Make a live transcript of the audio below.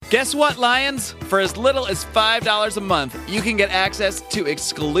Guess what, Lions? For as little as $5 a month, you can get access to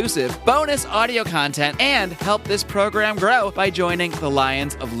exclusive bonus audio content and help this program grow by joining the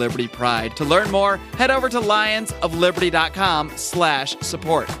Lions of Liberty Pride. To learn more, head over to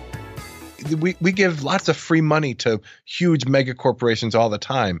lionsofliberty.com/support. We give lots of free money to huge mega corporations all the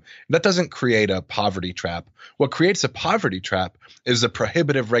time. That doesn't create a poverty trap. What creates a poverty trap is the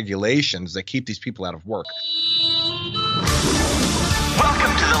prohibitive regulations that keep these people out of work.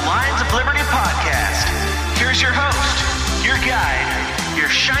 Welcome to the Lions of Liberty podcast. Here's your host, your guide, your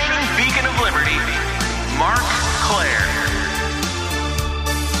shining beacon of liberty, Mark Claire.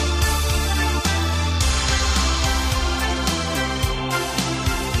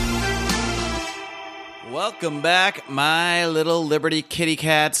 Welcome back, my little Liberty kitty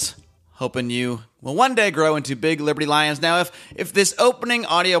cats. Hoping you will one day grow into big Liberty Lions. Now, if this opening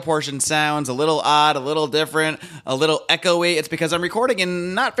audio portion sounds a little odd, a little different, a little echoey, it's because I'm recording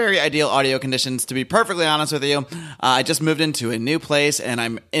in not very ideal audio conditions, to be perfectly honest with you. I just moved into a new place, and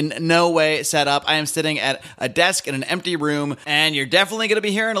I'm in no way set up. I am sitting at a desk in an empty room, and you're definitely going to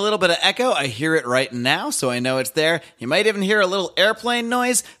be hearing a little bit of echo. I hear it right now, so I know it's there. You might even hear a little airplane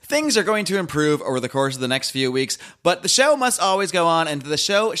noise. Things are going to improve over the course of the next few weeks, but the show must always go on, and the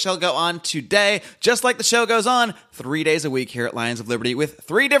show shall go on today, just like the show goes on 3 days a week here at Lions of Liberty with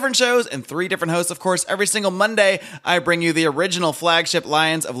 3 different shows and 3 different hosts. Of course, every single Monday, I bring you the original flagship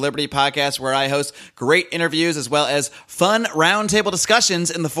Lions of Liberty podcast where I host great interviews as well as fun roundtable discussions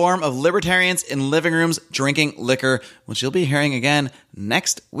in the form of libertarians in living rooms drinking liquor, which you'll be hearing again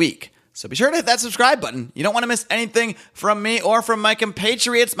next week. So be sure to hit that subscribe button. You don't want to miss anything from me or from my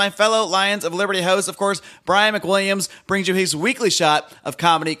compatriots, my fellow Lions of Liberty hosts. Of course, Brian McWilliams brings you his weekly shot of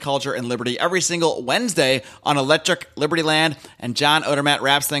comedy, culture, and liberty every single Wednesday on Electric Liberty Land. And John Odermatt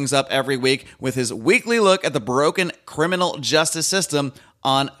wraps things up every week with his weekly look at the broken criminal justice system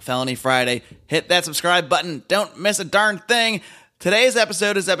on Felony Friday. Hit that subscribe button. Don't miss a darn thing. Today's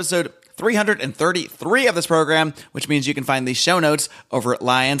episode is episode 333 of this program, which means you can find the show notes over at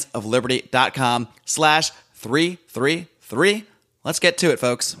lionsofliberty.com/333. Let's get to it,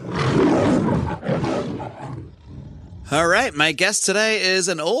 folks. All right, my guest today is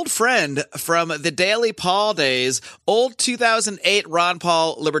an old friend from the Daily Paul days. Old 2008 Ron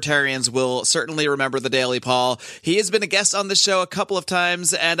Paul libertarians will certainly remember the Daily Paul. He has been a guest on the show a couple of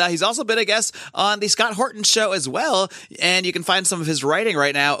times, and he's also been a guest on the Scott Horton show as well. And you can find some of his writing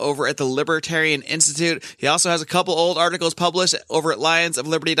right now over at the Libertarian Institute. He also has a couple old articles published over at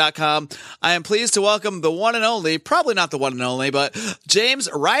lionsofliberty.com. I am pleased to welcome the one and only, probably not the one and only, but James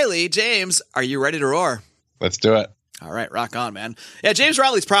Reilly. James, are you ready to roar? Let's do it. All right, rock on, man. Yeah, James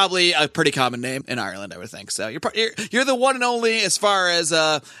Reilly's probably a pretty common name in Ireland, I would think. So you're the one and only as far as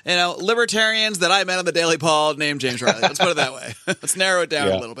libertarians that I met on the Daily Paul named James Reilly. Let's put it that way. Let's narrow it down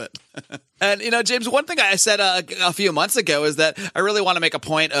a little bit. And, James, one thing I said a few months ago is that I really want to make a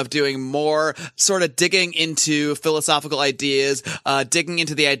point of doing more sort of digging into philosophical ideas, digging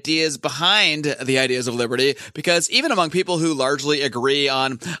into the ideas behind the ideas of liberty, because even among people who largely agree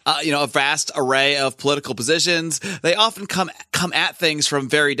on, a vast array of political positions, they often come at things from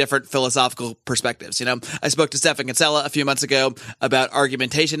very different philosophical perspectives. I spoke to Stephan Kinsella a few months ago about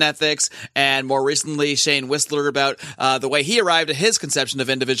argumentation ethics, and more recently, Shane Whistler about the way he arrived at his conception of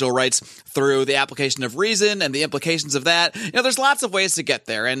individual rights through the application of reason and the implications of that. There's lots of ways to get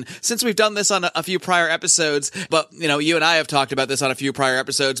there. And since we've done this on a few prior episodes, but, you and I have talked about this on a few prior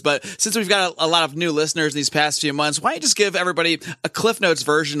episodes, but since we've got a lot of new listeners these past few months, why don't you just give everybody a Cliff Notes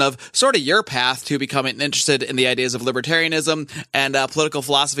version of sort of your path to becoming interested in the ideas of libertarianism and political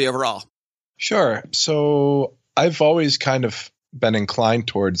philosophy overall? Sure. So I've always kind of been inclined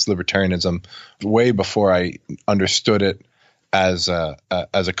towards libertarianism way before I understood it as a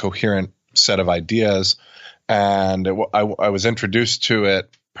coherent set of ideas. And I was introduced to it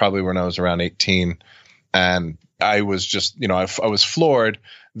probably when I was around 18. And I was just, I was floored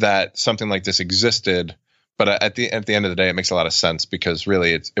that something like this existed. But at the end of the day, it makes a lot of sense because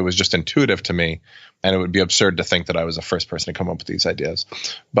really it was just intuitive to me. And it would be absurd to think that I was the first person to come up with these ideas.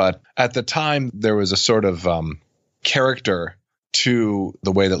 But at the time, there was a sort of character to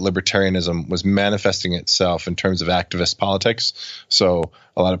the way that libertarianism was manifesting itself in terms of activist politics. So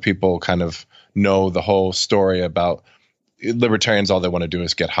a lot of people kind of know the whole story about libertarians. All they want to do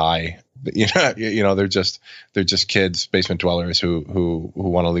is get high. They're just kids, basement dwellers who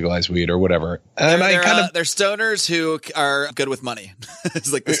want to legalize weed or whatever. And they're stoners who are good with money.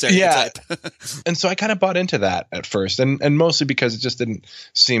 It's like the stereotype. Yeah. And so I kind of bought into that at first, and mostly because it just didn't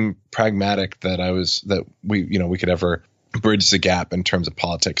seem pragmatic that we could ever bridge the gap in terms of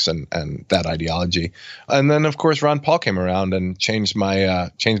politics and that ideology. And then, of course, Ron Paul came around and changed my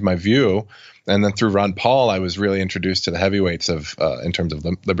view. And then through Ron Paul, I was really introduced to the heavyweights in terms of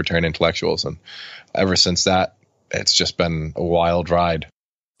libertarian intellectuals. And ever since that, it's just been a wild ride.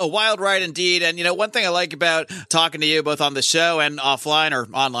 A wild ride indeed. And, one thing I like about talking to you both on the show and offline or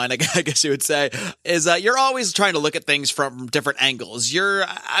online, I guess you would say, is you're always trying to look at things from different angles.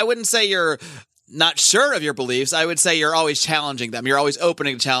 I wouldn't say you're not sure of your beliefs. I would say you're always challenging them. You're always open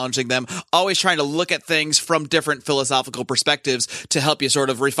to challenging them, always trying to look at things from different philosophical perspectives to help you sort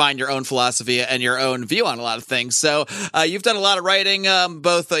of refine your own philosophy and your own view on a lot of things. So you've done a lot of writing,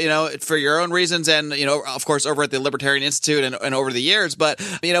 both, for your own reasons and, of course, over at the Libertarian Institute and over the years. But,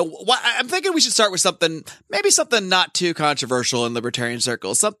 I'm thinking we should start with something not too controversial in libertarian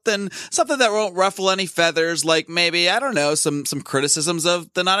circles, something that won't ruffle any feathers, like maybe, I don't know, some criticisms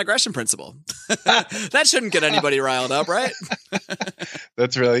of the non-aggression principle. That shouldn't get anybody riled up, right?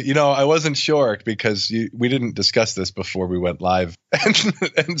 That's really, I wasn't sure because we didn't discuss this before we went live,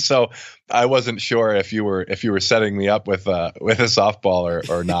 and so I wasn't sure if you were setting me up with a softball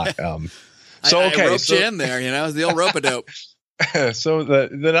or not. I roped you in there, it's the old rope-a-dope. So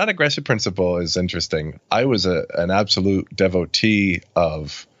the non-aggression principle is interesting. I was an absolute devotee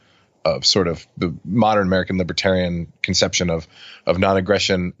of sort of the modern American libertarian conception of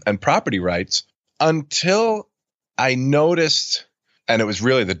non-aggression and property rights until I noticed, and it was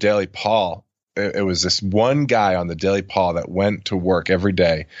really the Daily Paul. It was this one guy on the Daily Paul that went to work every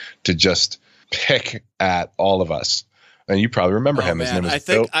day to just pick at all of us. And you probably remember him. Man. His name is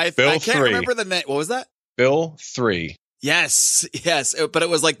Bill I can't remember the name. What was that? Bill 3. Yes. But it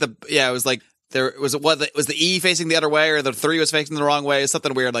was like was the E facing the other way or the 3 was facing the wrong way?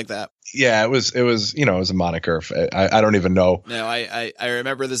 Something weird like that. Yeah, it was a moniker. I don't even know. No, I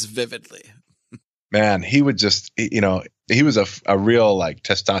remember this vividly. Man, he would just, he was a real like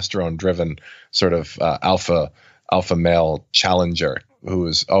testosterone driven sort of alpha male challenger who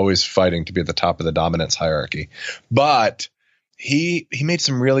was always fighting to be at the top of the dominance hierarchy. But he made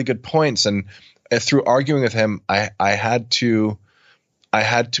some really good points, and through arguing with him, I had to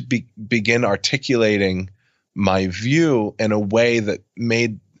begin articulating my view in a way that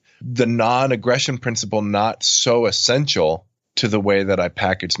made the non-aggression principle not so essential to the way that I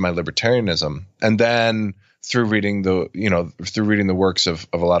packaged my libertarianism. And then through reading the works of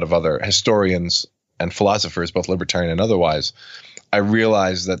a lot of other historians and philosophers, both libertarian and otherwise, I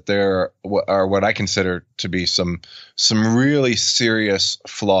realized that there are what I consider to be some really serious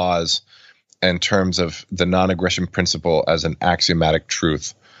flaws in terms of the non-aggression principle as an axiomatic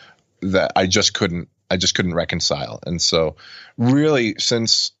truth that I just couldn't reconcile. And so really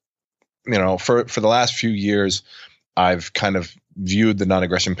since, for the last few years, I've kind of viewed the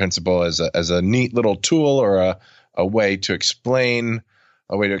non-aggression principle as a neat little tool or a way to explain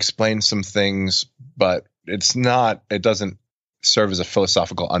some things, but it doesn't serve as a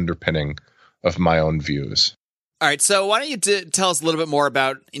philosophical underpinning of my own views. All right, so why don't you tell us a little bit more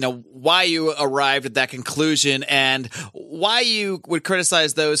about, why you arrived at that conclusion and why you would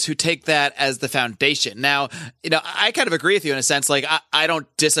criticize those who take that as the foundation. Now, I kind of agree with you in a sense. Like, I don't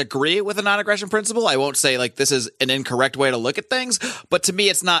disagree with the non-aggression principle. I won't say, like, this is an incorrect way to look at things, but to me,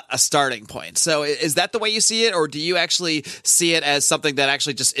 it's not a starting point. So is that the way you see it, or do you actually see it as something that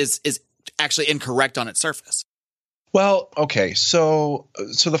actually just is actually incorrect on its surface? Well, okay, so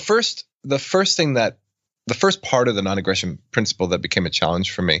the first part of the non-aggression principle that became a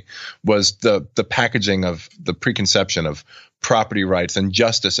challenge for me was the packaging of the preconception of property rights and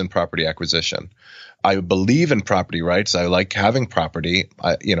justice in property acquisition. I believe in property rights. I like having property.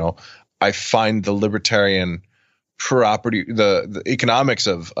 I find the libertarian property, the economics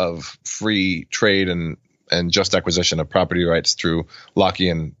of free trade and just acquisition of property rights through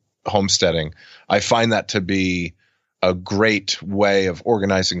Lockean homesteading. I find that to be a great way of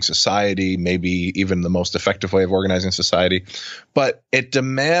organizing society, maybe even the most effective way of organizing society. But it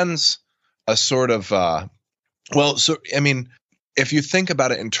demands a sort of, if you think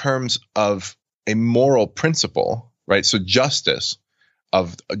about it in terms of a moral principle, right? So justice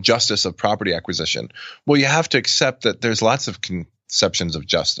of property acquisition. Well, you have to accept that there's lots of conceptions of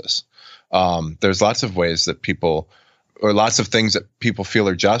justice. There's lots of ways that lots of things that people feel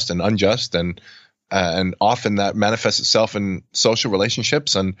are just and unjust, and often that manifests itself in social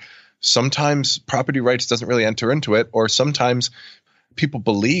relationships, and sometimes property rights doesn't really enter into it, or sometimes people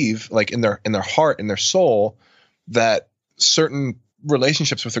believe, like in their heart, in their soul, that certain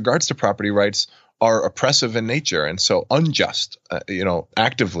relationships with regards to property rights are oppressive in nature and so unjust,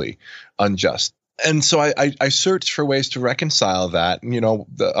 actively unjust. And so I searched for ways to reconcile that. And,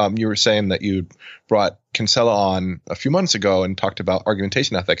 you were saying that you brought Kinsella on a few months ago and talked about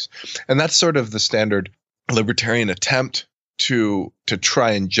argumentation ethics. And that's sort of the standard libertarian attempt to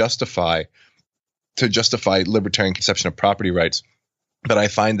try and justify libertarian conception of property rights. But I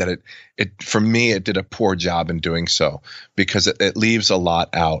find that it for me, it did a poor job in doing so because it leaves a lot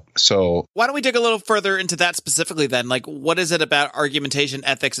out. So why don't we dig a little further into that specifically then? Like, what is it about argumentation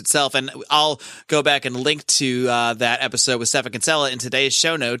ethics itself? And I'll go back and link to that episode with Stephan Kinsella in today's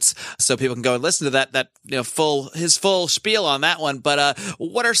show notes so people can go and listen to that his full spiel on that one. But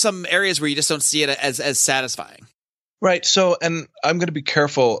what are some areas where you just don't see it as satisfying? Right. So, and I'm going to be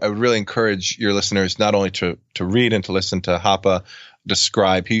careful. I would really encourage your listeners not only to read and to listen to Hoppe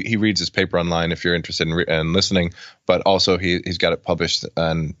describe. He reads his paper online if you're interested in listening, but also he's got it published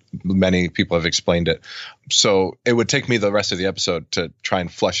and many people have explained it. So it would take me the rest of the episode to try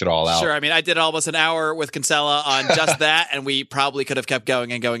and flesh it all out. Sure. I mean, I did almost an hour with Kinsella on just that, and we probably could have kept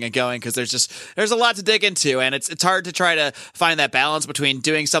going and going and going because there's a lot to dig into, and it's hard to try to find that balance between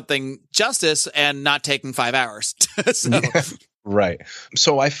doing something justice and not taking 5 hours. So. Yeah. Right.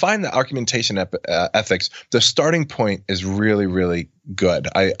 So I find that argumentation ethics, the starting point is really, really good.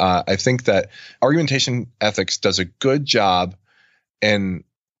 I think that argumentation ethics does a good job in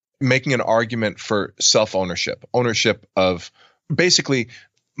making an argument for self-ownership, ownership of basically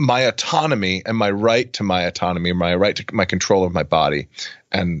my autonomy and my right to my autonomy, my right to my control of my body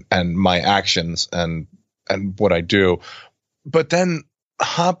and my actions and what I do. But then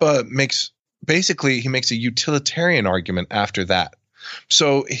Hoppe makes a utilitarian argument after that.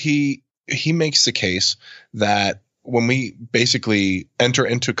 So he makes the case that when we basically enter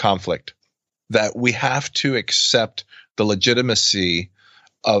into conflict, that we have to accept the legitimacy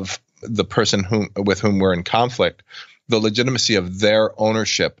of the person with whom we're in conflict, the legitimacy of their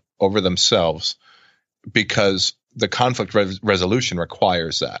ownership over themselves, because the conflict resolution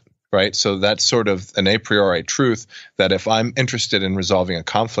requires that. Right. So that's sort of an a priori truth that if I'm interested in resolving a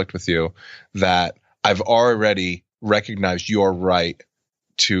conflict with you, that I've already recognized your right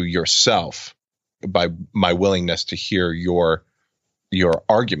to yourself by my willingness to hear your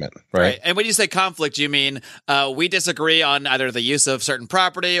argument, right? And when you say conflict, you mean we disagree on either the use of certain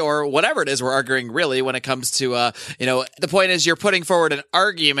property or whatever it is we're arguing really when it comes to, the point is you're putting forward an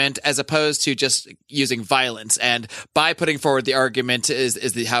argument as opposed to just using violence. And by putting forward the argument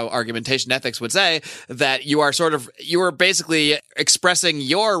is how argumentation ethics would say that you are basically expressing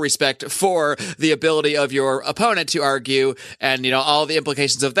your respect for the ability of your opponent to argue. And, all the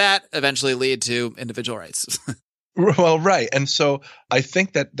implications of that eventually lead to individual rights. Well, right. And so I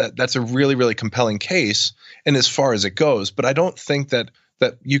think that's a really, really compelling case in as far as it goes. But I don't think that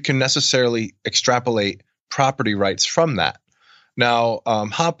you can necessarily extrapolate property rights from that. Now,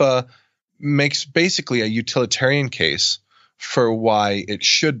 Hoppe makes basically a utilitarian case for why it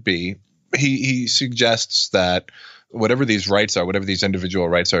should be. He suggests that whatever these rights are, whatever these individual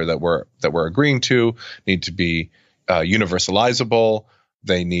rights are that we're agreeing to, need to be universalizable.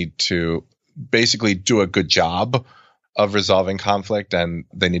 They need to basically do a good job of resolving conflict, and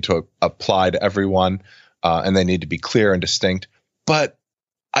they need to apply to everyone, and they need to be clear and distinct. But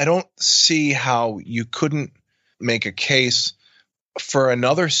I don't see how you couldn't make a case for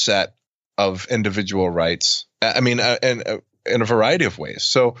another set of individual rights. I mean, in a variety of ways.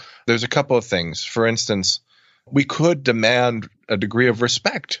 So there's a couple of things. For instance, we could demand a degree of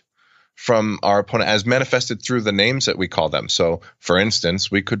respect from our opponent as manifested through the names that we call them. So, for instance,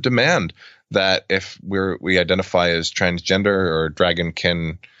 we could demand that if we identify as transgender or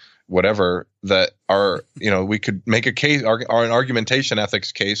dragonkin, whatever, that we could make a case, an argumentation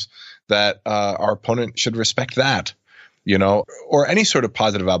ethics case that our opponent should respect that, or any sort of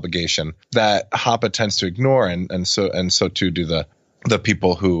positive obligation that Hoppe tends to ignore, and so too do the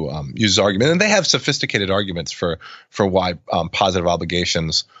people who use argument, and they have sophisticated arguments for why positive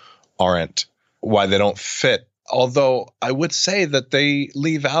obligations why they don't fit. Although I would say that they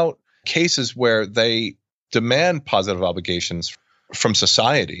leave out cases where they demand positive obligations from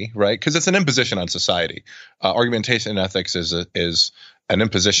society, right? Because it's an imposition on society. Argumentation ethics is an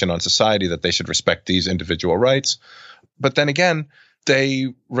imposition on society that they should respect these individual rights. But then again,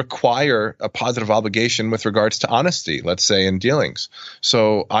 they require a positive obligation with regards to honesty, let's say, in dealings.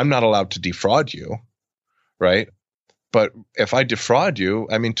 So I'm not allowed to defraud you, right? But if I defraud you,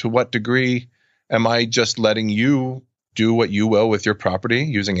 I mean, to what degree am I just letting you do what you will with your property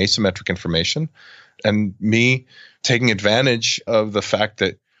using asymmetric information, and me taking advantage of the fact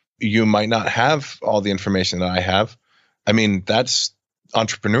that you might not have all the information that I have? I mean, that's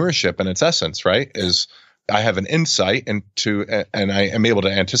entrepreneurship in its essence, right? Is I have an insight into, and I am able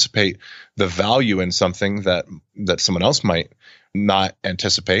to anticipate the value in something that someone else might not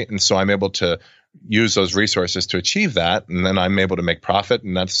anticipate. And so I'm able to use those resources to achieve that. And then I'm able to make profit.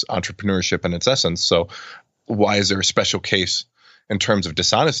 And that's entrepreneurship in its essence. So why is there a special case in terms of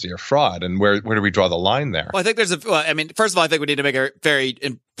dishonesty or fraud? And where do we draw the line there? Well, I think first of all, I think we need to make a very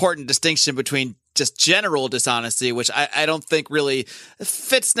important distinction between just general dishonesty, which I don't think really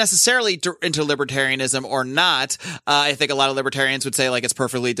fits necessarily into libertarianism or not. I think a lot of libertarians would say like it's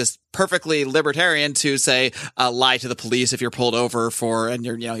perfectly libertarian to say lie to the police if you're pulled over and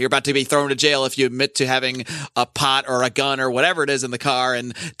you're about to be thrown to jail if you admit to having a pot or a gun or whatever it is in the car,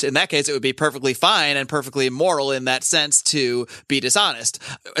 and in that case it would be perfectly fine and perfectly moral in that sense to be dishonest,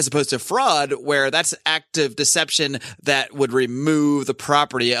 as opposed to fraud, where that's active deception that would remove the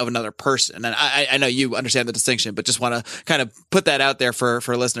property of another person. And I know you understand the distinction, but just want to kind of put that out there for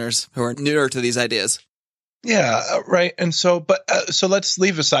listeners who are newer to these ideas. Yeah, right. And so, so let's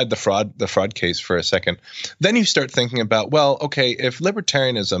leave aside the fraud case for a second. Then you start thinking about, well, okay, if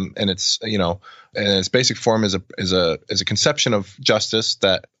libertarianism in its basic form is a conception of justice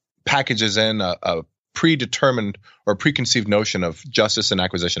that packages in a predetermined or preconceived notion of justice and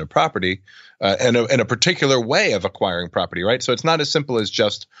acquisition of property, and a particular way of acquiring property, right? So it's not as simple as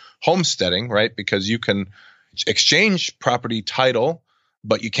just homesteading, right? Because you can exchange property title,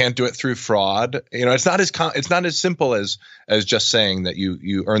 but you can't do it through fraud. It's not as simple as just saying that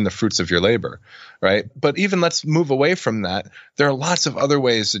you earn the fruits of your labor, right? But even let's move away from that. There are lots of other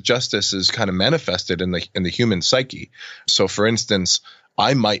ways that justice is kind of manifested in the human psyche. So, for instance,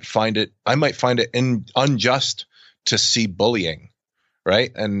 I might find it unjust to see bullying,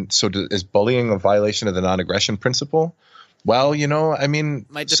 right? And so, is bullying a violation of the non-aggression principle? Well,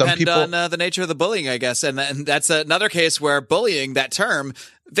 might depend on the nature of the bullying, I guess. And that's another case where bullying, that term,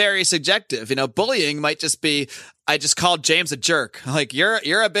 very subjective. Bullying might just be, I just called James a jerk. Like,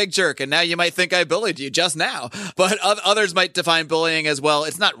 you're a big jerk, and now you might think I bullied you just now. But others might define bullying as, well,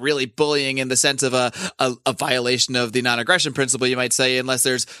 it's not really bullying in the sense of a violation of the non-aggression principle, you might say, unless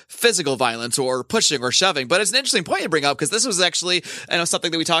there's physical violence or pushing or shoving. But it's an interesting point you bring up, because this was actually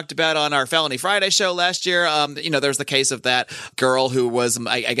something that we talked about on our Felony Friday show last year. There's the case of that girl who was,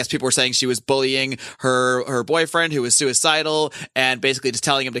 I guess people were saying she was bullying her boyfriend who was suicidal and basically just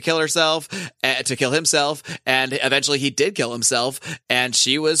telling him to kill himself, and eventually he did kill himself, and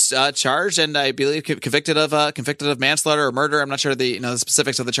she was charged and I believe convicted of manslaughter or murder. I'm not sure the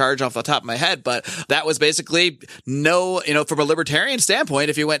specifics of the charge off the top of my head, but that was basically from a libertarian standpoint,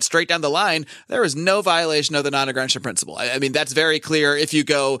 if you went straight down the line, there was no violation of the non-aggression principle. I mean, that's very clear if you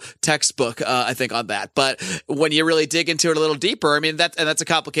go textbook, I think, on that. But when you really dig into it a little deeper, I mean, that's a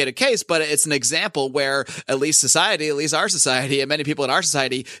complicated case, but it's an example where at least our society, and many people in our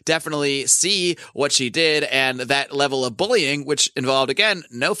society definitely see what she did and that level of bullying, which involved, again,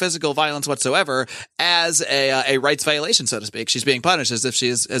 no physical violence whatsoever, as a rights violation, so to speak. She's being punished as if she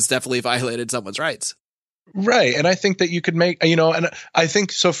has definitely violated someone's rights. Right. And I think that you could make, and I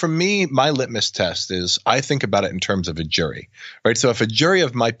think, so for me, my litmus test is I think about it in terms of a jury, right? So if a jury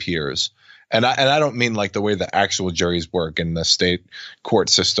of my peers, and I don't mean like the way the actual juries work in the state court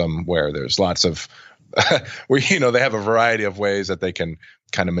system where there's lots of, where, they have a variety of ways that they can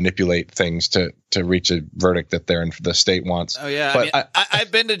kind of manipulate things to reach a verdict that the state wants. Oh, yeah. But I've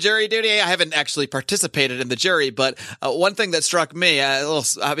been to jury duty. I haven't actually participated in the jury, but one thing that struck me,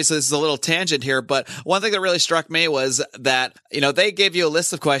 obviously this is a little tangent here, but one thing that really struck me was that, they gave you a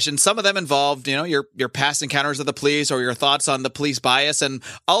list of questions. Some of them involved, your past encounters with the police or your thoughts on the police bias. And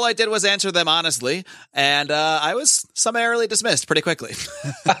all I did was answer them honestly. And I was summarily dismissed pretty quickly.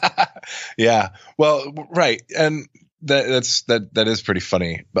 Yeah. Well, right. And that is pretty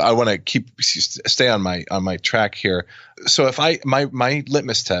funny, but I want to stay on my track here. So if my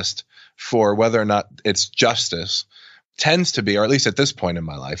litmus test for whether or not it's justice tends to be, or at least at this point in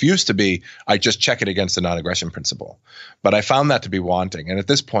my life, used to be, I just check it against the non-aggression principle, but I found that to be wanting. And at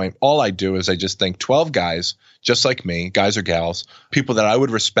this point, all I do is I just think 12 guys just like me, guys or gals, people that I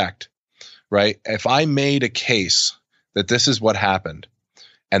would respect, right? If I made a case that this is what happened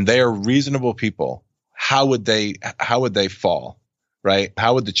and they are reasonable people, how would they fall, right?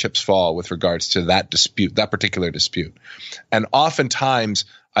 How would the chips fall with regards to that particular dispute? And oftentimes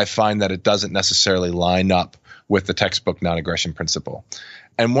I find that it doesn't necessarily line up with the textbook non-aggression principle.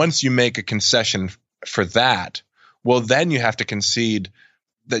 And once you make a concession for that, well, then you have to concede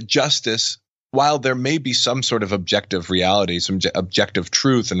that justice, while there may be some sort of objective reality, some objective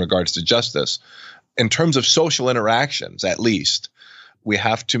truth in regards to justice, in terms of social interactions, at least, we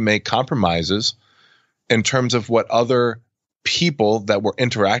have to make compromises in terms of what other people that we're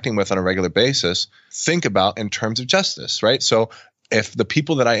interacting with on a regular basis think about in terms of justice, right? So if the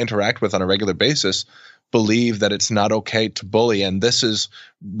people that I interact with on a regular basis believe that it's not okay to bully, and this is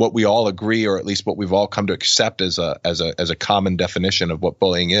what we all agree, or at least what we've all come to accept as a common definition of what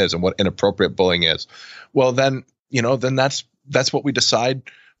bullying is and what inappropriate bullying is, well, then that's what we decide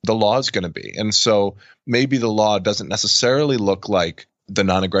the law is going to be. And so maybe the law doesn't necessarily look like the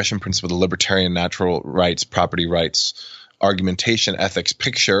non-aggression principle, the libertarian natural rights, property rights, argumentation ethics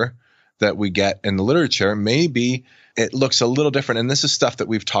picture that we get in the literature. Maybe it looks a little different. And this is stuff that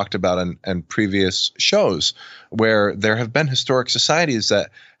we've talked about in previous shows, where there have been historic societies that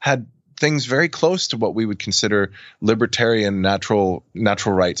had things very close to what we would consider libertarian natural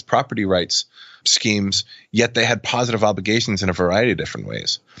rights, property rights schemes, yet they had positive obligations in a variety of different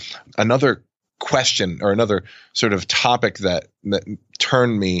ways. Another question, or another sort of topic that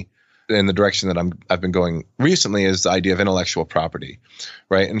turned me in the direction that I've been going recently, is the idea of intellectual property,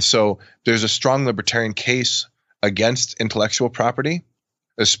 right? And so there's a strong libertarian case against intellectual property,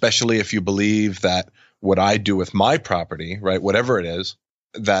 especially if you believe that what I do with my property, right, whatever it is,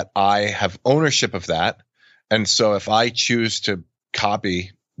 that I have ownership of that. And so if I choose to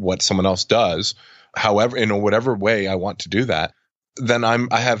copy what someone else does, however, in whatever way I want to do that, then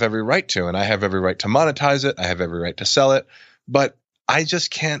I have every right to, and I have every right to monetize it. I have every right to sell it. But I just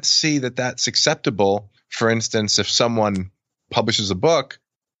can't see that that's acceptable. For instance, if someone publishes a book,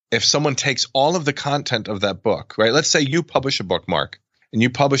 if someone takes all of the content of that book, right? Let's say you publish a book, Mark, and you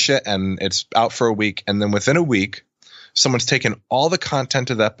publish it and it's out for a week. And then within a week, someone's taken all the content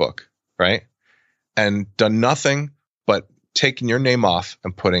of that book, right? And done nothing but taking your name off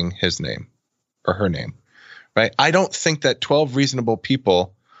and putting his name or her name, right? I don't think that 12 reasonable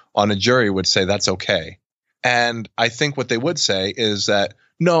people on a jury would say that's okay. And I think what they would say is that,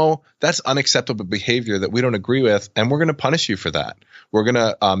 no, that's unacceptable behavior that we don't agree with, and we're going to punish you for that. We're going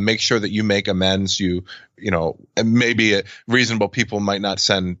to make sure that you make amends. And maybe reasonable people might not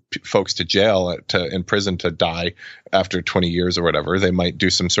send folks to jail, in prison to die after 20 years or whatever. They might do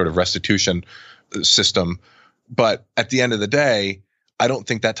some sort of restitution system. But at the end of the day, I don't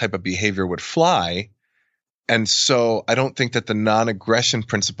think that type of behavior would fly. And so I don't think that the non-aggression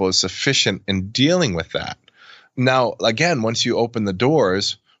principle is sufficient in dealing with that. Now, again, once you open the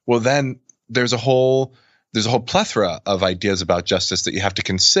doors, well, then there's a whole plethora of ideas about justice that you have to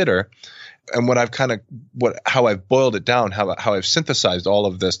consider. And how I've boiled it down, how I've synthesized all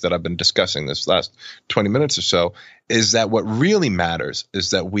of this that I've been discussing this last 20 minutes or so, is that what really matters is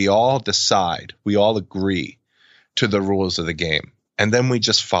that we all decide, we all agree to the rules of the game, and then we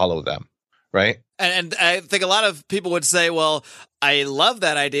just follow them, right? And I think a lot of people would say, well, I love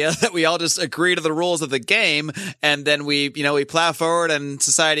that idea that we all just agree to the rules of the game, and then we plow forward and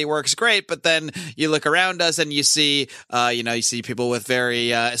society works great. But then you look around us and you see, you see people with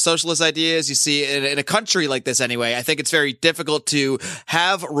very socialist ideas. You see in a country like this anyway, I think it's very difficult to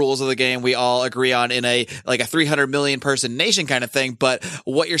have rules of the game we all agree on in a 300 million person nation kind of thing. But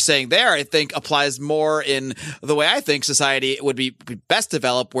what you're saying there, I think, applies more in the way I think society would be best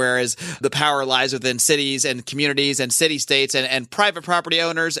developed, whereas the power lies within cities and communities and city states and private property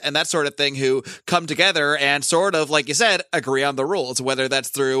owners and that sort of thing, who come together and sort of, like you said, agree on the rules, whether that's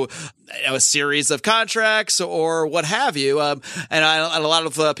through a series of contracts or what have you. And a lot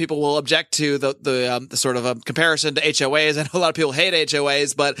of people will object to the sort of comparison to HOAs, and a lot of people hate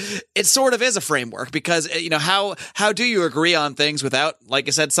HOAs, but it sort of is a framework, because how do you agree on things without, like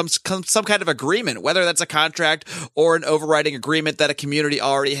I said, some kind of agreement, whether that's a contract or an overriding agreement that a community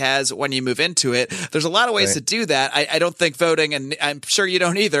already has when you move into it. There's a lot of ways to do that. I don't think voting, and I'm sure you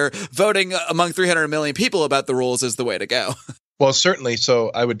don't either, voting among 300 million people about the rules is the way to go. Well, certainly.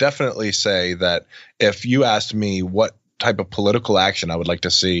 So I would definitely say that if you asked me what type of political action I would like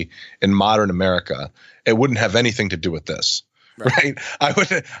to see in modern America, it wouldn't have anything to do with this, right?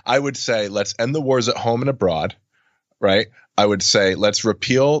 I would say, let's end the wars at home and abroad, right? I would say, let's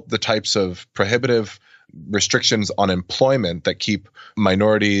repeal the types of prohibitive restrictions on employment that keep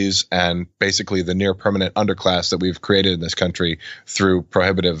minorities and basically the near permanent underclass that we've created in this country through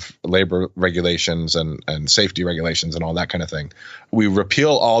prohibitive labor regulations and safety regulations and all that kind of thing. We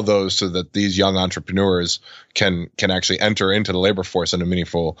repeal all those so that these young entrepreneurs can actually enter into the labor force in a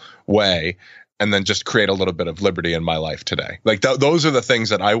meaningful way, and then just create a little bit of liberty in my life today. Like those are the things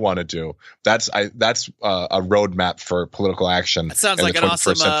that I want to do. That's a roadmap for political action. That sounds like an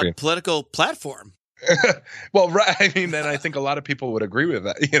awesome political platform. Well, right. I mean, and I think a lot of people would agree with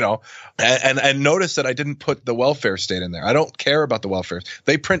that, and notice that I didn't put the welfare state in there. I don't care about the welfare.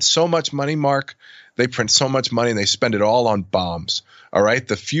 They print so much money, Mark. They print so much money and they spend it all on bombs. All right.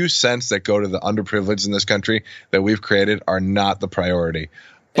 The few cents that go to the underprivileged in this country that we've created are not the priority.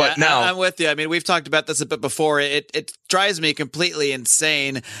 But yeah, now I'm with you. I mean, we've talked about this a bit before. It drives me completely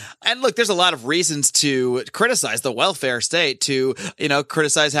insane. And look, there's a lot of reasons to criticize the welfare state, to,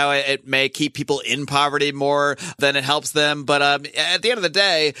 criticize how it may keep people in poverty more than it helps them. But at the end of the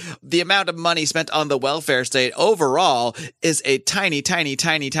day, the amount of money spent on the welfare state overall is a tiny, tiny,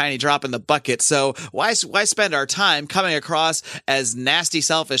 tiny, tiny drop in the bucket. So why spend our time coming across as nasty,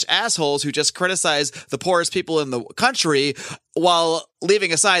 selfish assholes who just criticize the poorest people in the country, while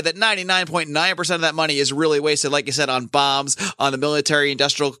leaving aside that 99.9% of that money is really wasted, like you said, on bombs, on the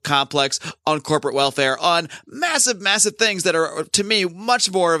military-industrial complex, on corporate welfare, on massive, massive things that are, to me, much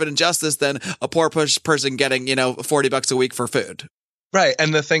more of an injustice than a poor person getting, $40 a week for food. Right.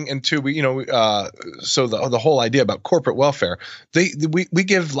 And the thing, and two, so the whole idea about corporate welfare, we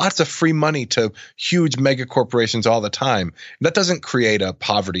give lots of free money to huge mega corporations all the time. That doesn't create a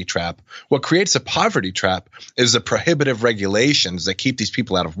poverty trap. What creates a poverty trap is the prohibitive regulations that keep these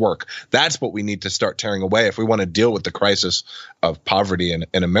people out of work. That's what we need to start tearing away if we want to deal with the crisis of poverty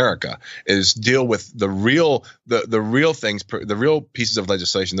in America, is deal with the real things, the real pieces of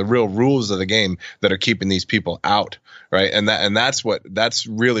legislation, the real rules of the game that are keeping these people out. Right. And that's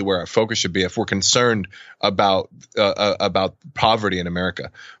really where our focus should be if we're concerned about poverty in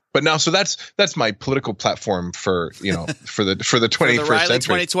America. But now, so that's my political platform for the 21st for the Reilly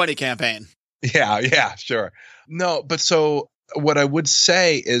century 2020 campaign. Yeah, sure. No, but so what I would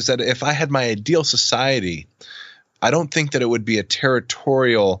say is that if I had my ideal society, I don't think that it would be I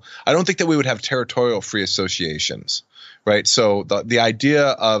don't think that we would have territorial free associations. Right. So the idea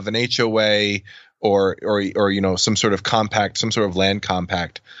of an HOA or some sort of compact, some sort of land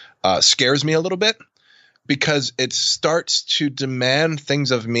compact, scares me a little bit, because it starts to demand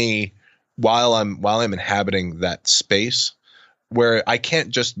things of me while I'm inhabiting that space, where I can't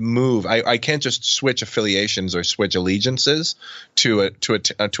just move. I can't just switch affiliations or switch allegiances to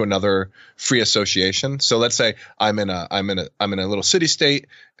another free association. So let's say I'm in a little city state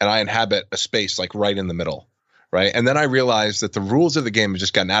and I inhabit a space like right in the middle, right? And then I realize that the rules of the game have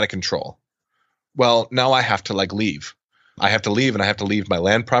just gotten out of control. Well, now I have to leave. I have to leave, and I have to leave my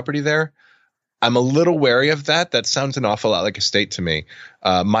land property there. I'm a little wary of that. That sounds an awful lot like a state to me.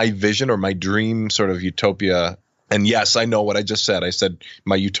 My vision or my dream sort of utopia. And yes, I know what I just said. I said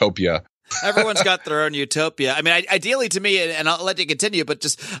my utopia. Everyone's got their own utopia. I mean, ideally to me, and I'll let you continue, but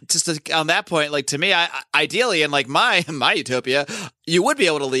just on that point, like to me, ideally, and like my utopia, you would be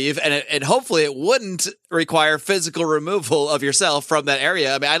able to leave, and hopefully it wouldn't require physical removal of yourself from that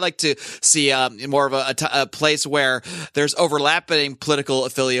area. I mean, I'd like to see more of a place where there's overlapping political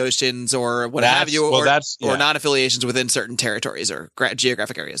affiliations or what have you, or non-affiliations within certain territories or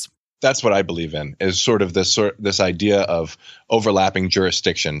geographic areas. That's what I believe in, is sort of this idea of overlapping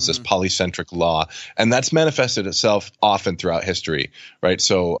jurisdictions, this polycentric law. And that's manifested itself often throughout history, right?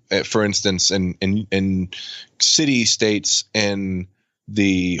 So, for instance, in city-states in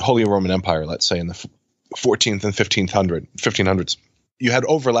the Holy Roman Empire, let's say in the 14th and 1500s, you had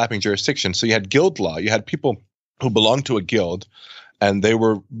overlapping jurisdictions. So you had guild law. You had people who belonged to a guild, and they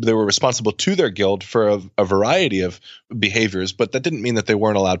were responsible to their guild for a variety of behaviors, but that didn't mean that they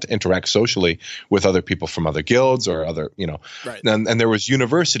weren't allowed to interact socially with other people from other guilds or other, Right. And there was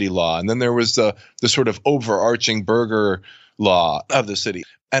university law, and then there was the sort of overarching burgher law of the city,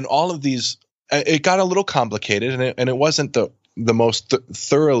 and all of these. It got a little complicated, and it wasn't the most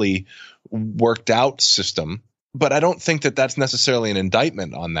thoroughly worked out system. But I don't think that that's necessarily an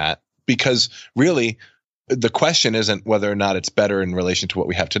indictment on that, because really, the question isn't whether or not it's better in relation to what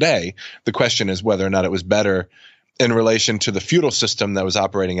we have today. The question is whether or not it was better in relation to the feudal system that was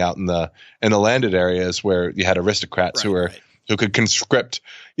operating out in the landed areas, where you had aristocrats who could conscript,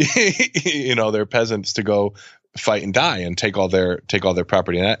 their peasants to go fight and die and take all their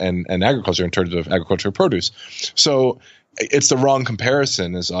property and agriculture in terms of agricultural produce. So it's the wrong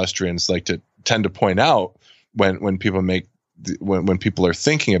comparison, as Austrians like to tend to point out when people when people are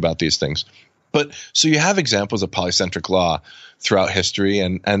thinking about these things. But so you have examples of polycentric law throughout history,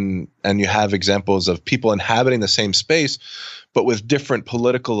 and you have examples of people inhabiting the same space, but with different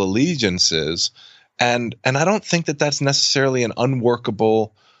political allegiances. And I don't think that that's necessarily an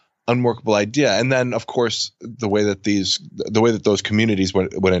unworkable idea. And then, of course, the way that those communities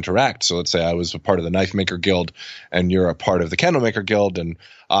would interact. So let's say I was a part of the knife maker guild, and you're a part of the candle maker guild, and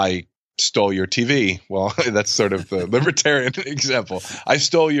I stole your TV. Well, that's sort of the libertarian example. I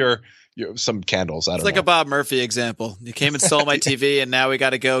stole some candles. I don't know. It's like a Bob Murphy example. You came and stole my TV, and now we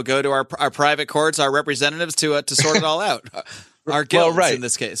got to go to our private courts, our representatives to sort it all out. Our guilds in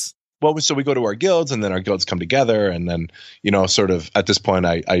this case. Well, so we go to our guilds, and then our guilds come together, and then, sort of at this point,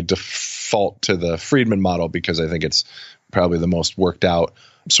 I default to the Friedman model because I think it's probably the most worked out.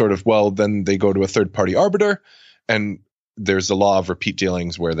 Sort of, well, then they go to a third-party arbiter, and there's the law of repeat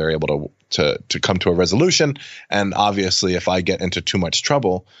dealings where they're able to come to a resolution. And obviously, if I get into too much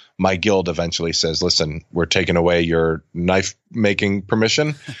trouble, my guild eventually says, "Listen, we're taking away your knife making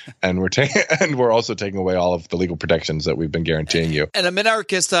permission, and we're also taking away all of the legal protections that we've been guaranteeing you." And a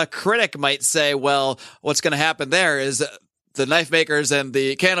minarchist critic might say, "Well, what's going to happen there is the knife makers and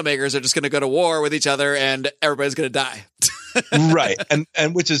the candle makers are just going to go to war with each other, and everybody's going to die." Right.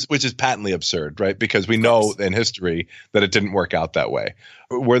 And which is patently absurd, right? Because we know in history that it didn't work out that way.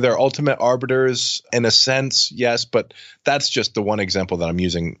 Were there ultimate arbiters? In a sense, yes, but that's just the one example that I'm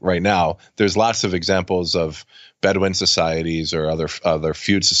using right now. There's lots of examples of Bedouin societies or other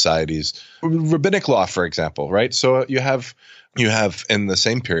feud societies. Rabbinic law, for example, right? So you have in the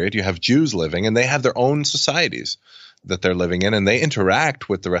same period, you have Jews living, and they have their own societies that they're living in, and they interact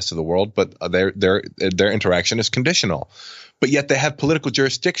with the rest of the world, but their interaction is conditional. But yet they have political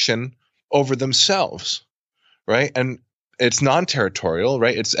jurisdiction over themselves, right? And it's non-territorial,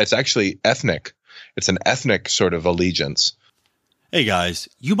 right? It's actually ethnic. It's an ethnic sort of allegiance. Hey guys,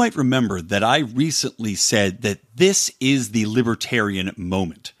 you might remember that I recently said that this is the libertarian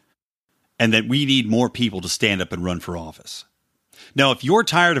moment, and that we need more people to stand up and run for office. Now, if you're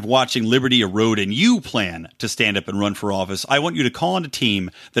tired of watching liberty erode and you plan to stand up and run for office, I want you to call on a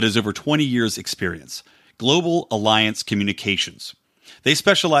team that has over 20 years' experience, Global Alliance Communications. They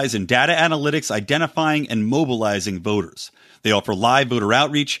specialize in data analytics, identifying and mobilizing voters. They offer live voter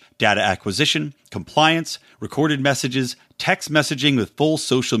outreach, data acquisition, compliance, recorded messages, text messaging with full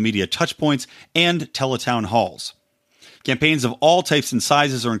social media touchpoints, and teletown halls. Campaigns of all types and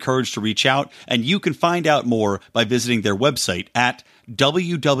sizes are encouraged to reach out, and you can find out more by visiting their website at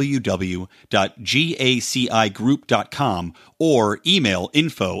www.gacigroup.com or email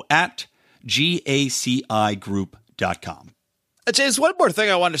info@gacigroup.com. James, one more thing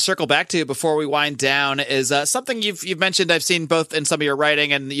I wanted to circle back to before we wind down is something you've mentioned. I've seen both in some of your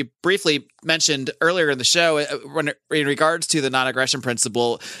writing, and you briefly mentioned earlier in the show in regards to the non-aggression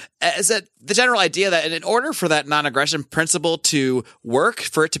principle, is that the general idea that in order for that non-aggression principle to work,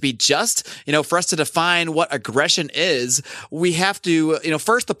 for it to be just, for us to define what aggression is, we have to,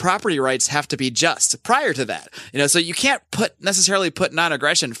 first the property rights have to be just prior to that. So you can't necessarily put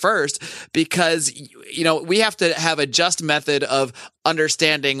non-aggression first because, we have to have a just method of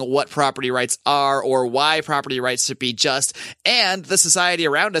understanding what property rights are or why property rights should be just. And the society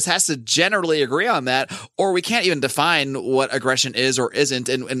around us has to generally agree on that, or we can't even define what aggression is or isn't.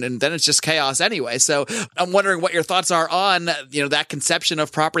 And then it's just chaos anyway. So I'm wondering what your thoughts are on, that conception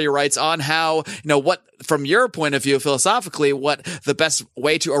of property rights, on how, what, from your point of view, philosophically, what the best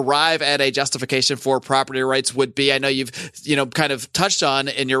way to arrive at a justification for property rights would be. I know you've, kind of touched on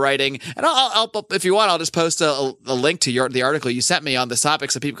in your writing, and I'll if you want, I'll just post a link to the article you sent me on this topic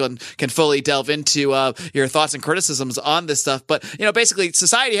so people can fully delve into your thoughts and criticisms on this stuff. But, basically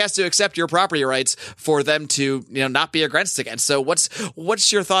society has to accept your property rights for them to, not be aggressed against. So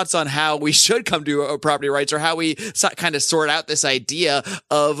what's your thoughts on how we should come to property rights, or how we kind of sort out this idea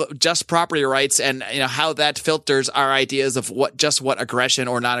of just property rights, and, how that filters our ideas of what aggression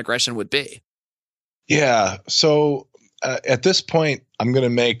or non-aggression would be? Yeah. So at this point, I'm going to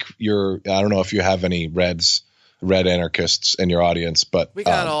make I don't know if you have any red anarchists in your audience, but we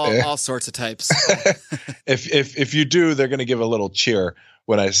got all sorts of types. if you do, they're going to give a little cheer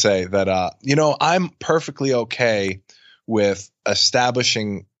when I say that, I'm perfectly okay with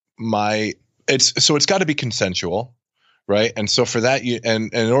establishing it's got to be consensual, right? And so for that,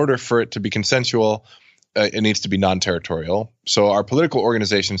 and in order for it to be consensual, it needs to be non-territorial. So our political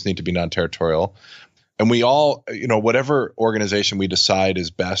organizations need to be non-territorial. And we all, whatever organization we decide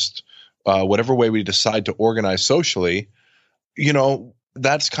is best, whatever way we decide to organize socially,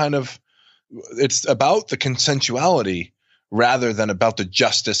 that's it's about the consensuality rather than about the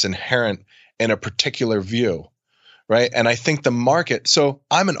justice inherent in a particular view, right? And I think the market, so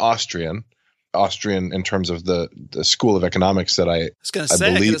I'm an Austrian in terms of the school of economics that I was going to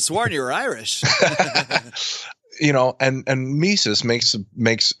say, I could have sworn you were Irish. And Mises makes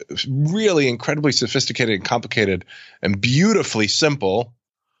really incredibly sophisticated and complicated and beautifully simple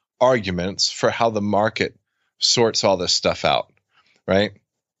arguments for how the market sorts all this stuff out, right?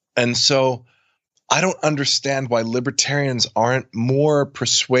 And so I don't understand why libertarians aren't more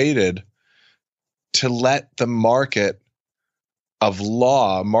persuaded to let the market of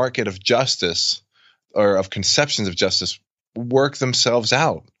law, market of justice, or of conceptions of justice work themselves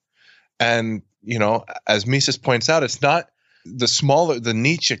out. And, as Mises points out, it's not the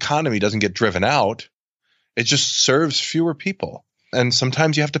niche economy doesn't get driven out. It just serves fewer people. And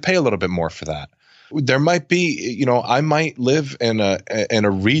sometimes you have to pay a little bit more for that. There might be, I might live in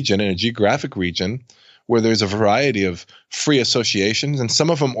a region, in a geographic region, where there's a variety of free associations, and some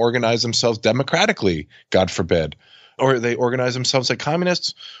of them organize themselves democratically, God forbid, or they organize themselves like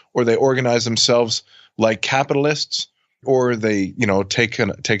communists, or they organize themselves like capitalists, or they, take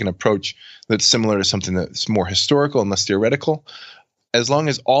an approach that's similar to something that's more historical and less theoretical. As long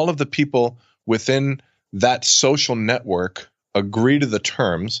as all of the people within that social network agree to the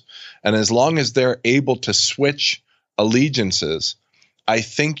terms, and as long as they're able to switch allegiances, I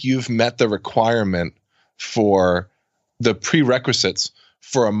think you've met the requirement for the prerequisites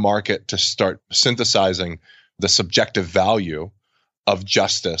for a market to start synthesizing the subjective value of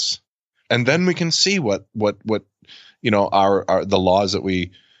justice. And then we can see what our the laws that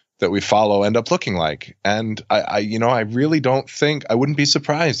we follow end up looking like. And I really don't think, I wouldn't be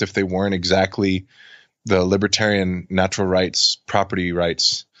surprised if they weren't exactly the libertarian natural rights, property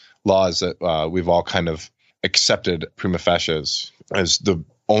rights laws that we've all kind of accepted prima facie as the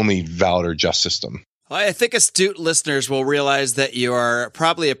only valid or just system. Well, I think astute listeners will realize that you are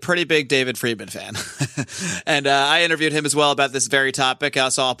probably a pretty big David Friedman fan. And I interviewed him as well about this very topic.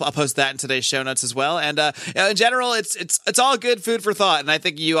 So I'll post that in today's show notes as well. And in general, it's all good food for thought. And I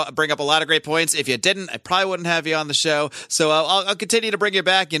think you bring up a lot of great points. If you didn't, I probably wouldn't have you on the show. So I'll continue to bring you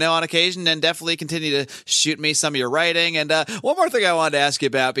back, on occasion, and definitely continue to shoot me some of your writing. And one more thing I wanted to ask you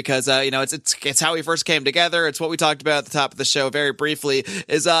about, because it's how we first came together. It's what we talked about at the top of the show very briefly.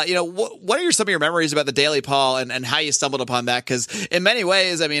 Is what are some of your memories about the Daily Paul and how you stumbled upon that? Because in many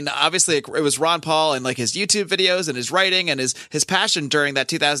ways, I mean, obviously it was Ron Paul and like his YouTube videos and his writing and his passion during that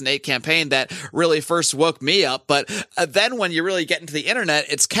 2008 campaign that really first woke me up. But then when you really get into the internet,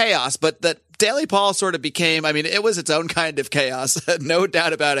 it's chaos. But that Daily Paul sort of became, I mean, it was its own kind of chaos, no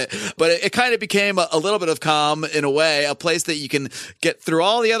doubt about it. But it kind of became a little bit of calm in a way, a place that you can get through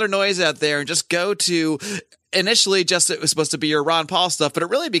all the other noise out there and just go to. Initially, just it was supposed to be your Ron Paul stuff, but it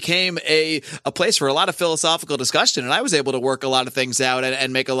really became a place for a lot of philosophical discussion. And I was able to work a lot of things out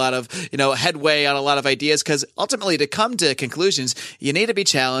and make a lot of, headway on a lot of ideas, because ultimately to come to conclusions, you need to be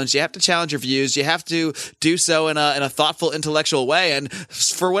challenged. You have to challenge your views. You have to do so in a thoughtful, intellectual way. And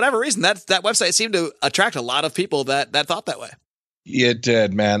for whatever reason, that website seemed to attract a lot of people that thought that way. It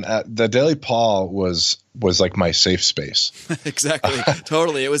did, man. The Daily Paul was like my safe space. Exactly.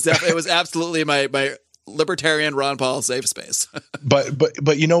 Totally. It was absolutely my libertarian Ron Paul safe space.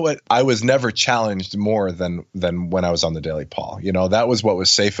 but you know what? I was never challenged more than when I was on the Daily Paul. That was what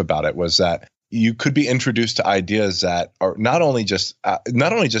was safe about it, was that you could be introduced to ideas that are not only just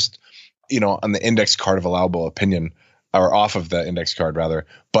on the index card of allowable opinion, or off of the index card rather,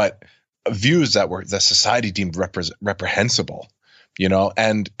 but views that were the society deemed reprehensible,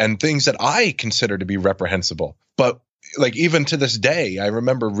 and things that I consider to be reprehensible. But like even to this day, I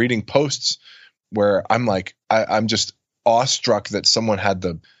remember reading posts where I'm like, I'm just awestruck that someone had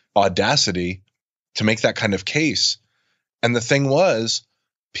the audacity to make that kind of case. And the thing was,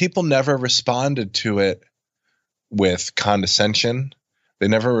 people never responded to it with condescension. They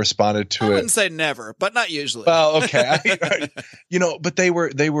never responded to it. I wouldn't say never, but not usually. Well, okay. But they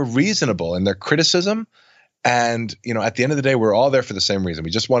were reasonable in their criticism. And, at the end of the day, we're all there for the same reason. We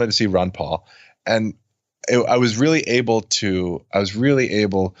just wanted to see Ron Paul. And I was really able to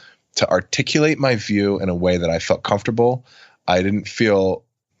articulate my view in a way that I felt comfortable. I didn't feel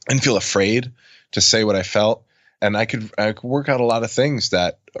afraid to say what I felt, and I could work out a lot of things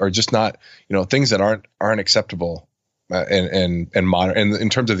that are just not, things that aren't acceptable in modern in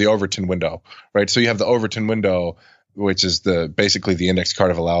terms of the Overton window, right? So you have the Overton window, which is basically the index card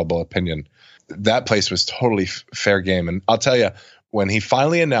of allowable opinion. That place was totally fair game, and I'll tell you, when he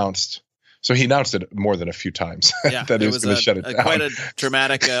finally announced. So he announced it more than a few times that he was going to shut it down. Quite a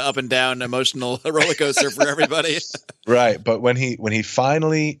dramatic, up and down, emotional roller coaster for everybody. Right, but when he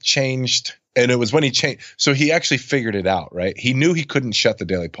finally changed, and it was when he changed. So he actually figured it out, right? He knew he couldn't shut the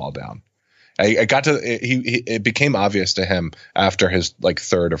Daily Paul down. It became obvious to him after his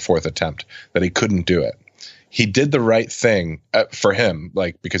third or fourth attempt that he couldn't do it. He did the right thing for him,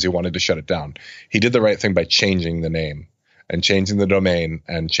 because he wanted to shut it down. He did the right thing by changing the name. And changing the domain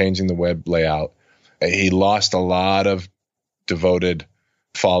and changing the web layout. He lost a lot of devoted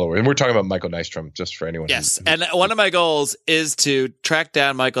followers. And we're talking about Michael Nystrom, just for anyone. Yes. And one of my goals is to track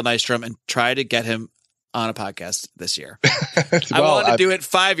down Michael Nystrom and try to get him on a podcast this year. I wanted to do it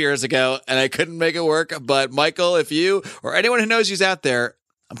 5 years ago, and I couldn't make it work. But Michael, if you or anyone who knows you's out there,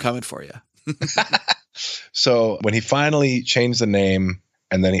 I'm coming for you. So when he finally changed the name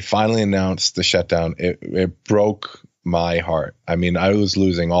and then he finally announced the shutdown, it broke my heart. I mean, I was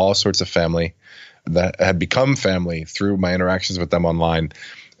losing all sorts of family that had become family through my interactions with them online.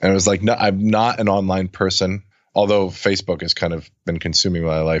 And it was like, no, I'm not an online person, although Facebook has kind of been consuming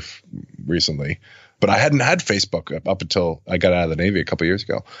my life recently. But I hadn't had Facebook up until I got out of the Navy a couple of years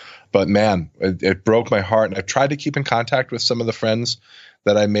ago. But man, it broke my heart. And I've tried to keep in contact with some of the friends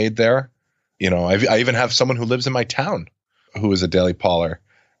that I made there. You know, I even have someone who lives in my town who is a Daily Pauler,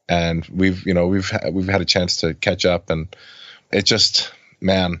 and we've had a chance to catch up. And it just,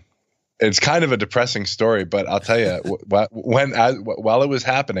 man, it's kind of a depressing story. But I'll tell you, while it was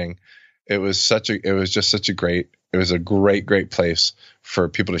happening, it was a great place for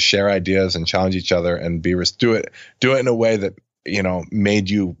people to share ideas and challenge each other and do it in a way that, you know, made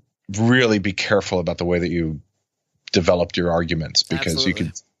you really be careful about the way that you developed your arguments, because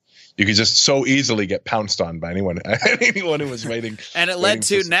Absolutely. you could just so easily get pounced on by anyone who was waiting. And it led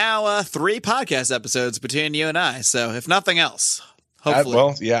to now 3 podcast episodes between you and I. So if nothing else, hopefully.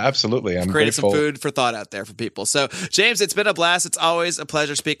 Well, yeah, absolutely. I'm created grateful. some food for thought out there for people. So, James, it's been a blast. It's always a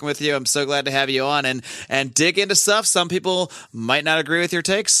pleasure speaking with you. I'm so glad to have you on and dig into stuff. Some people might not agree with your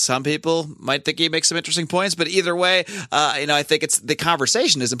takes. Some people might think you make some interesting points. But either way, I think the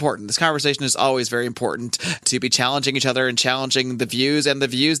conversation is important. This conversation is always very important, to be challenging each other and challenging the views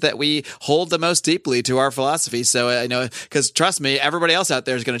that we hold the most deeply to our philosophy. So, because trust me, everybody else out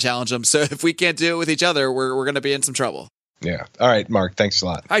there is going to challenge them. So if we can't do it with each other, we're going to be in some trouble. Yeah. All right, Mark. Thanks a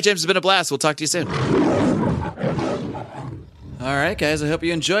lot. All right, James, it's been a blast. We'll talk to you soon. All right, guys. I hope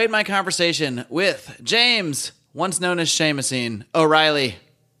you enjoyed my conversation with James, once known as Seamusine O'Reilly.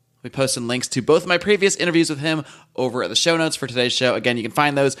 We posted links to both of my previous interviews with him over at the show notes for today's show. Again, you can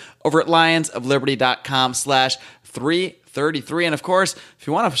find those over at lionsofliberty.com/333. And of course, if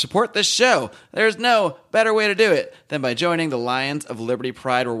you want to support this show, there's no better way to do it than by joining the Lions of Liberty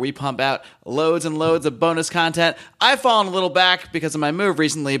Pride, where we pump out loads and loads of bonus content. I've fallen a little back because of my move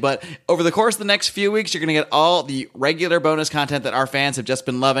recently, but over the course of the next few weeks, you're going to get all the regular bonus content that our fans have just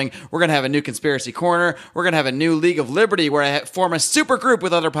been loving. We're going to have a new Conspiracy Corner. We're going to have a new League of Liberty, where I form a super group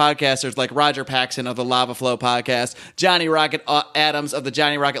with other podcasters like Roger Paxson of the Lava Flow podcast, Johnny Rocket Adams of the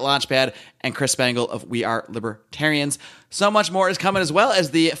Johnny Rocket Launchpad, and Chris Spangle of We Are Libertarians. So much more is coming, as well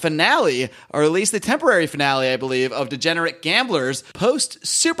as the finale, or at least the temporary finale, I believe, of Degenerate Gamblers.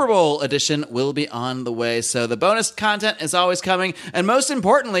 Post-Super Bowl edition will be on the way. So the bonus content is always coming. And most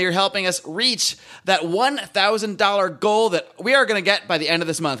importantly, you're helping us reach that $1,000 goal that we are going to get by the end of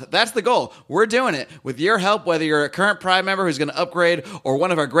this month. That's the goal. We're doing it. With your help, whether you're a current Pride member who's going to upgrade, or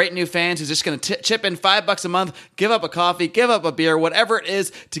one of our great new fans who's just going to chip in $5 a month, give up a coffee, give up a beer, whatever it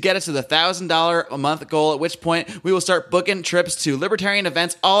is, to get us to the $1,000 a month goal, at which point we will start booking trips to libertarian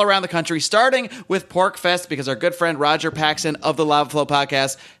events all around the country, starting with Pork Fest, because our good friend Roger Paxson of the Lava Flow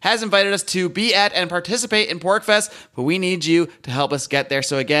podcast has invited us to be at and participate in Pork Fest, but we need you to help us get there.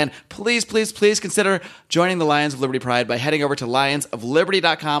 So again, please consider joining the Lions of Liberty Pride by heading over to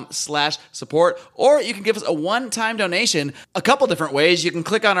lionsofliberty.com/support, or you can give us a one-time donation a couple different ways. You can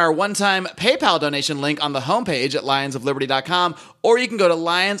click on our one-time PayPal donation link on the homepage at lionsofliberty.com, or you can go to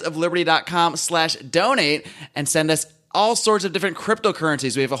lionsofliberty.com/donate and send us all sorts of different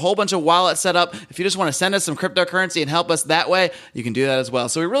cryptocurrencies. We have a whole bunch of wallets set up. If you just want to send us some cryptocurrency and help us that way, you can do that as well.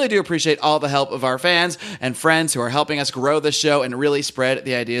 So we really do appreciate all the help of our fans and friends who are helping us grow this show and really spread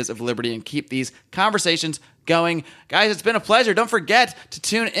the ideas of liberty and keep these conversations going. Guys, it's been a pleasure. Don't forget to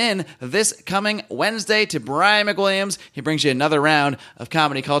tune in this coming Wednesday to Brian McWilliams. He brings you another round of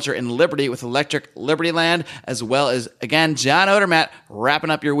comedy culture and liberty with Electric Liberty Land, as well as, again, John Odermatt wrapping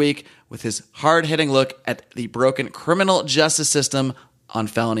up your week with his hard-hitting look at the broken criminal justice system on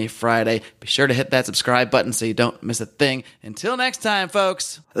Felony Friday. Be sure to hit that subscribe button so you don't miss a thing. Until next time,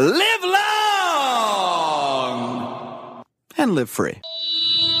 folks, live long and live free.